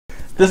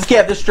This is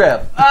Captain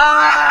Strap.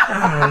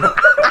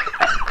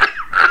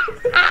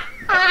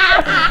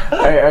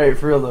 Alright,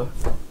 for real though.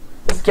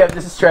 This is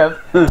Captain Strap.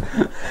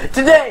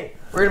 Today,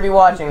 we're going to be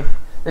watching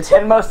the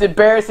 10 most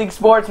embarrassing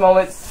sports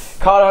moments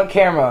caught on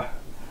camera.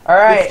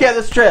 Alright. This is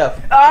Captain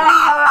Strap.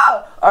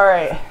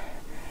 Alright.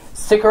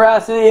 Stick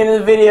around to the end of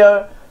the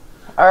video.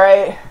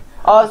 Alright.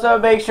 Also,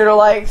 make sure to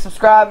like,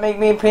 subscribe, make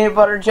me a peanut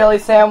butter jelly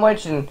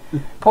sandwich, and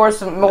pour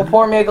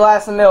me a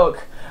glass of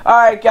milk.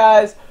 Alright,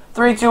 guys.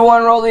 3, 2,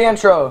 1, roll the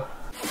intro.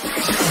 1, 2,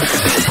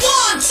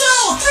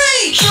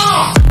 3,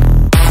 jump!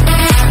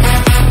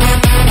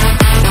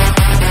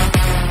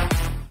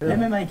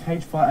 MMA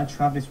cage fighter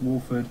Travis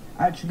Walford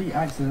actually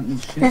accidentally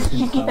shits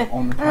himself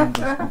on the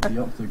canvas of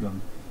the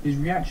octagon. His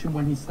reaction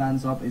when he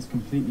stands up is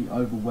completely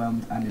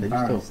overwhelmed and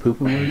embarrassed. This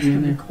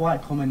can be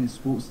quite common in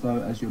sports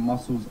though, as your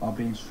muscles are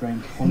being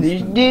strained constantly.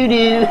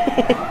 Doo-doo.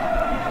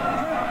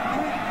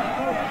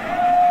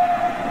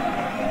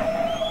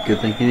 Good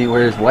thing he didn't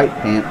wear his white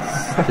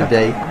pants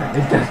today.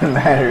 It doesn't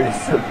matter.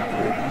 It's so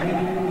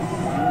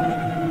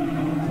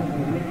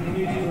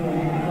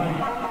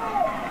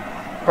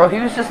Bro, he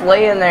was just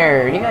laying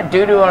there. He got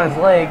doo-doo on his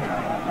leg.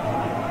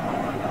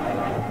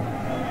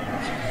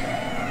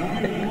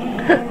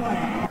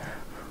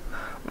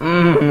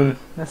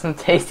 That's some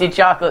tasty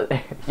chocolate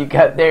you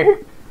got there.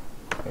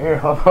 Here,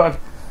 hold on.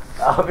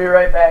 I'll be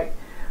right back.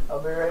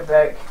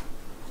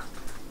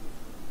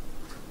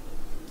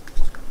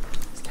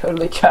 It's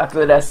totally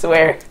chocolate, I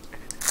swear.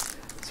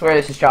 I swear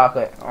this is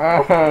chocolate.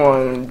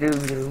 Oh,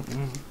 doo-doo.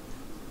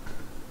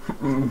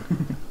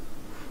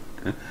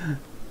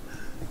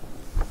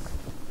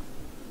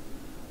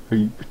 Are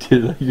you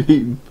pretending like you're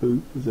eating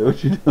poop? Is that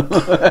what you're doing?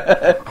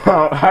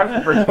 Oh, I have to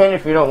pretend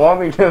if you don't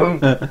want me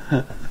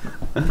to.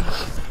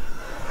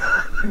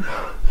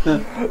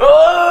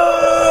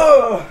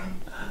 Oh!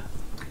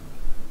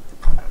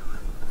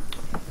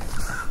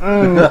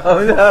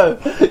 No,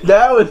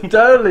 that was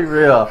totally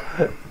real.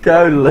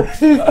 Totally.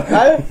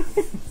 That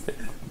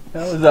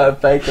was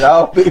not fake at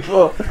all,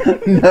 people.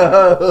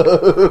 No.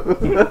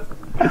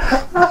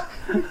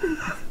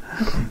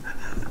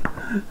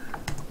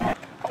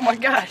 Oh my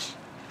gosh.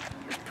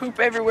 There's poop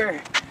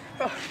everywhere.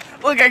 Oh,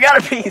 look, I got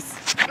a piece.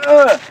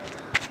 Ugh.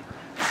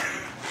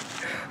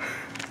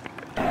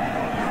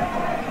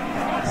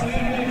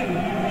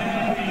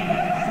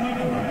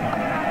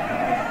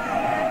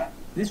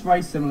 This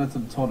race, similar to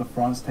the Tour de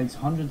France, takes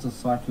hundreds of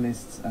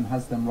cyclists and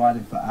has them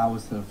riding for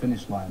hours to the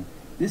finish line.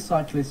 This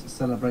cyclist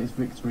celebrates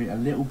victory a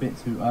little bit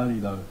too early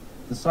though.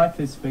 The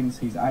cyclist thinks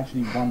he's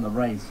actually won the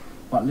race,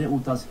 but little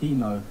does he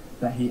know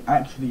that he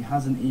actually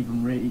hasn't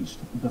even reached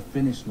the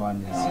finish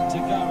line yet. To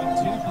go, and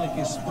Tuplik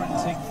is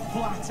sprinting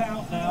flat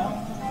out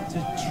now to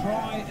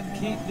try and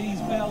keep these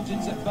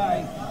Belgians at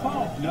bay.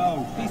 Oh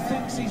no, he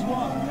thinks he's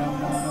won. No,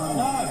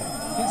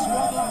 it's 1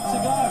 lap to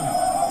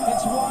go.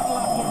 It's 1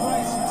 lap of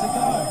racing to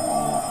go.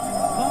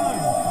 No,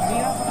 he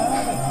hasn't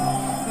heard it.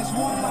 It's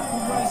 1 lap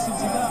of racing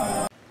to go.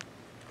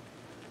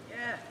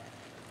 Yeah.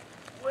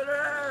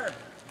 Winner!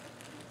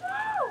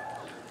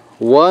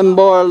 One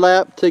more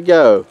lap to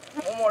go.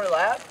 One more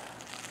lap?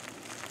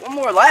 One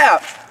more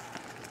lap?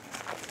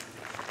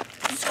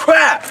 This is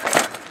crap!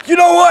 You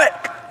know what?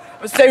 I've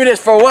been saving this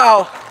for a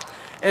while.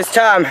 And it's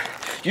time.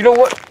 You know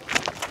what?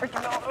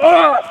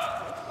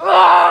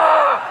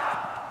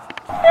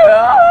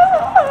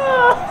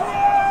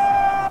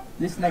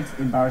 This next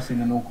embarrassing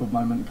and awkward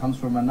moment comes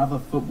from another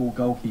football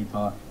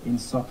goalkeeper in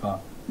soccer.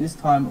 This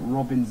time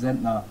Robin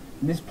Zentner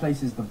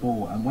misplaces the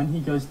ball, and when he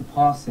goes to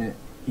pass it,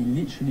 he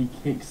literally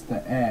kicks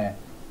the air.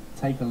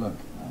 Take a look.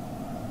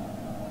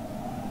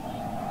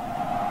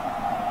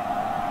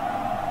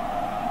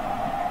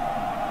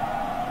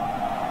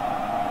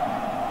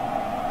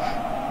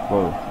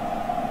 Whoa.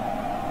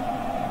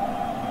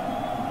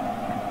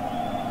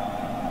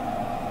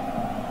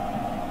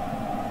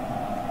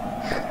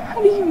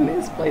 How do you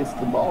misplace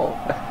the ball?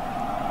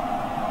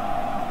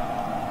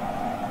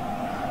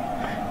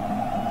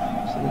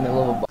 It's in the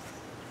middle of a ball.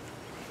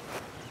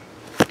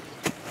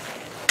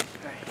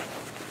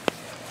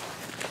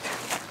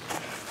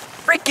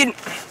 Freaking!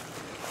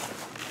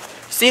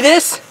 See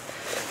this?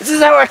 This is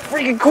how I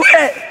freaking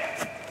quit!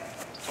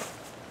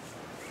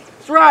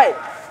 That's right!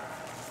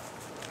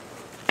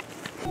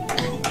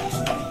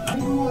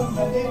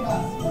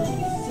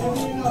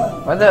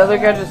 Why'd the other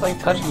guy just like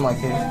touch him like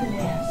this?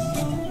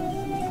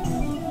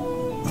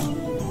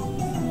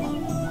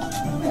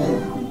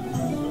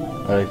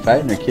 Are they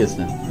fighting or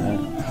kissing?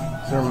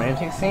 Is it a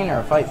romantic scene or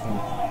a fight scene?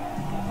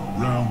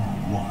 Round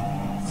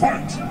 1.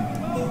 Fight!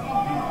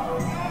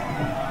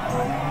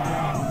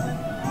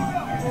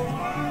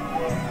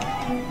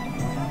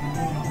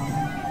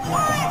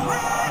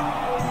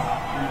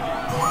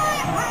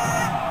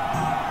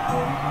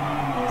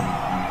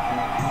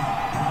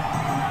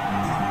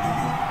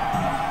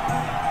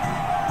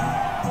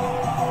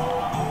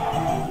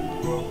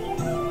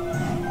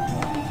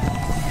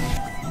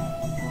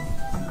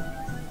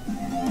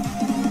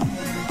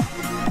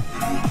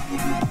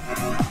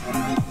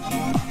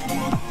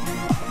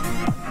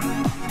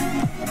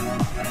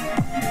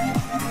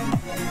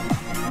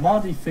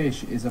 Mardy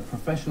Fish is a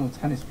professional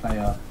tennis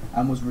player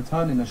and was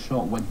returning a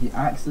shot when he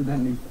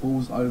accidentally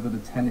falls over the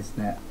tennis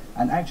net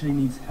and actually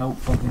needs help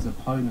from his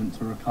opponent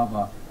to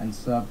recover and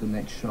serve the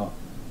next shot.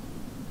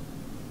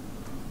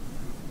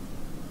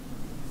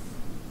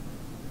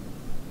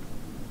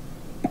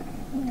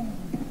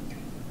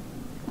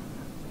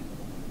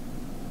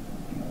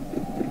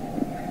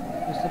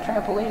 It's the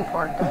trampoline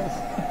part, guys.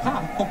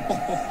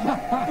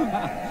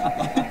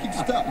 Keep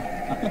stuck.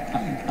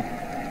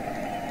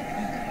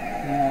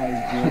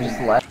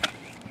 Just left.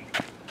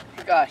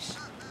 Oh gosh.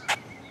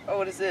 Oh,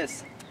 what is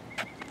this?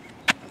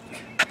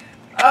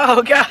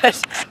 Oh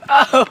gosh.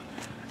 Oh.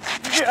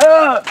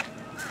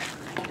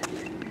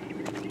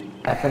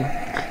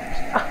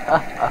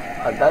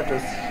 That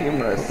was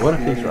humorous. What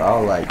if these were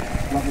all like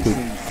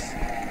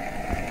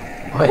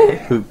What?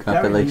 poop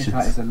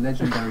compilations? Is a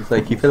legendary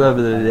Like you fell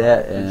over the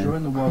net during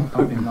and the World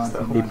Cup in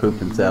 1990, he pooped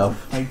himself.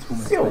 Fatal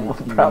mistake Still, he will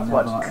perhaps never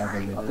watch ever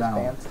live on his down.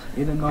 pants.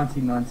 In the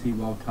 1990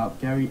 World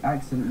Cup, Gary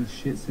accidentally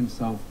shits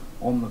himself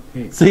on the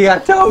pitch. See, I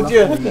told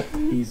you.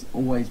 Luckily, he's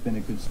always been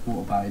a good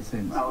sport about it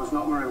since. I was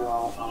not very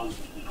well. I was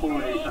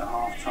poorly at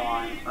half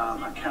time.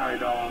 I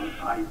carried on.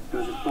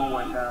 There was a ball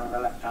went down on the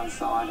left hand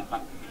side. I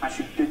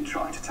actually did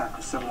try to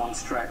tackle someone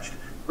stretched,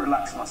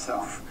 relax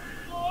myself.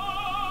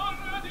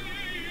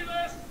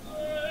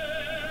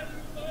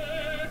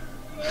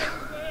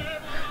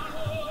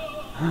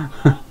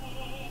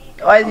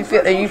 Why is you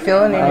feel? Are you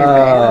feeling in your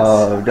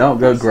Oh, pants? don't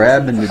go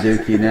grabbing the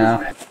dookie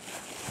now.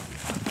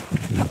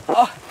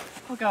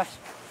 Oh gosh.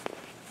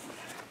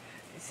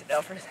 Sit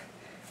down for a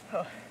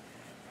second.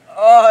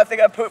 Oh, I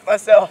think I pooped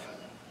myself.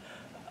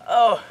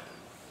 Oh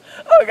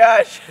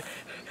gosh.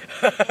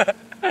 I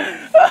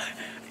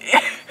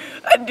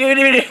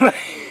doo-dooed in my...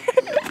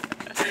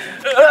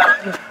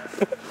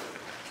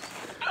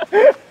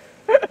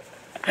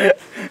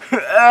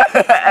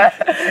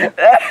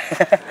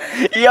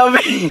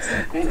 Yummy.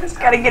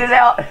 Gotta get it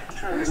out.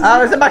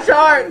 Oh, it's in my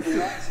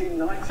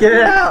shorts. Get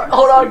it out.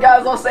 Hold on,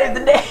 guys. I'll save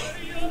the day.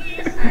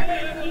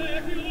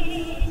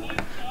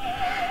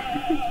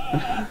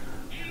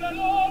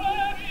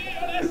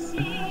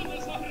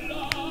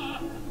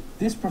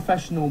 This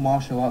professional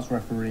martial arts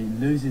referee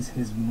loses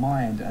his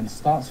mind and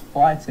starts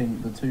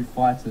fighting the two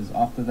fighters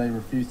after they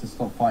refuse to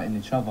stop fighting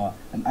each other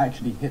and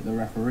actually hit the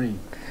referee.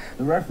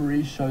 The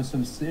referee shows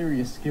some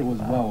serious skill as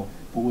well,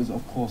 but was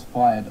of course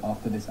fired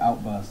after this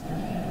outburst.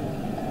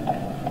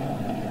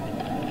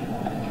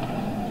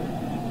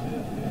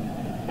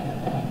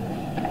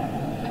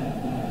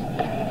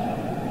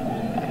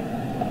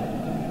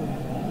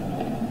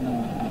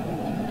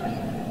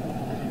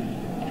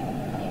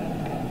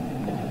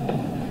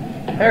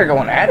 They're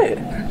going at it.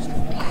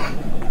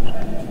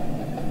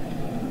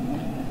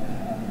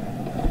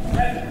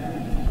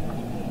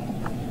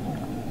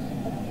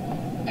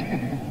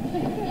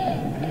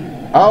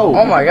 Oh.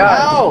 Oh my god.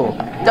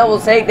 Oh. Double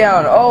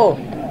takedown. Oh.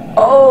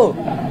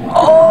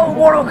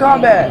 Mortal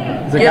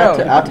Kombat. Like, Get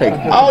him. I'll take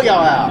all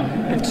y'all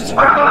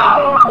out.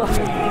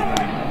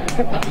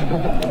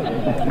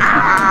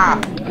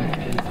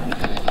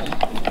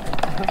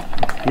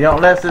 You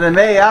don't listen to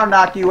me, I'll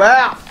knock you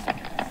out.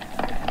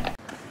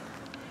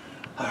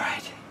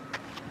 Alright.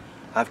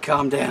 I've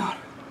calmed down.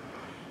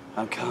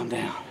 I'm calmed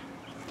down.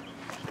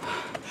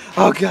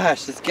 Oh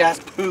gosh, this guy's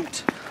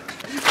pooped.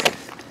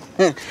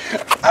 Oh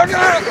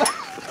god!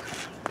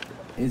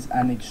 Is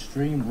an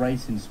extreme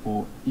racing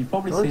sport. You've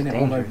probably Looks seen it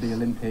all over dangerous. the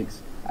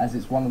Olympics as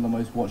it's one of the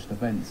most watched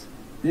events.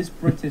 This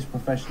British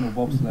professional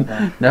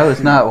bobsledder No,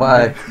 it's not.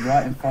 Why?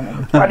 right in front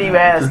of the Why do you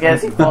ask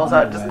as he falls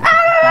out just...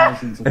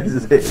 thousands of people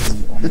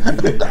see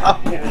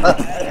on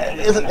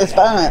It's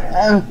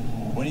fine.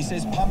 When he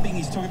says pumping,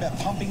 he's talking about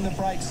pumping the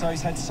brakes, so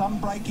he's had some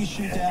brake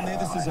issue down there.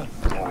 This is a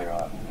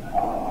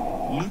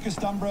Lucas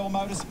Dumbrell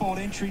Motorsport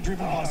entry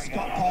driven by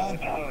Scott Power.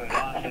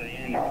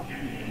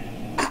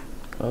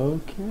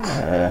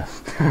 Okay.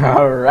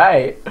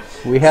 Alright.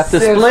 We have to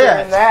Censoring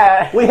split.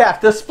 that. We have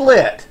to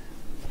split.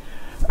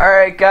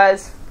 Alright,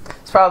 guys.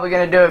 It's probably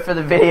going to do it for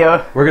the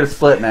video. We're gonna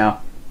split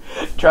now.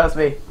 Trust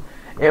me.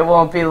 It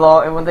won't be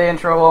long. The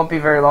intro won't be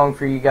very long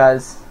for you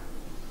guys.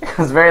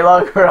 It's very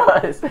long for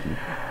us.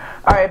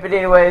 Alright, but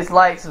anyways,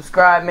 like,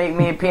 subscribe, make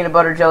me a peanut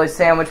butter jelly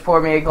sandwich, pour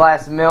me a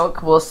glass of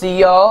milk. We'll see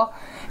y'all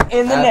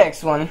in the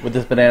next one. With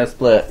this banana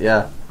split,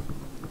 yeah.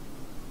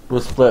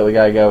 We'll split, we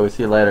gotta go. We'll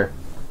see you later.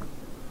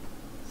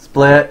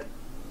 Split.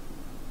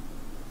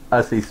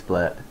 I see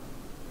split.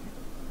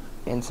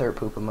 Insert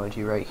poop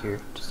emoji right here.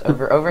 Just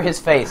over his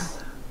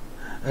face.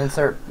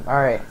 Insert.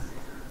 Alright.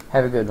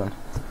 Have a good one.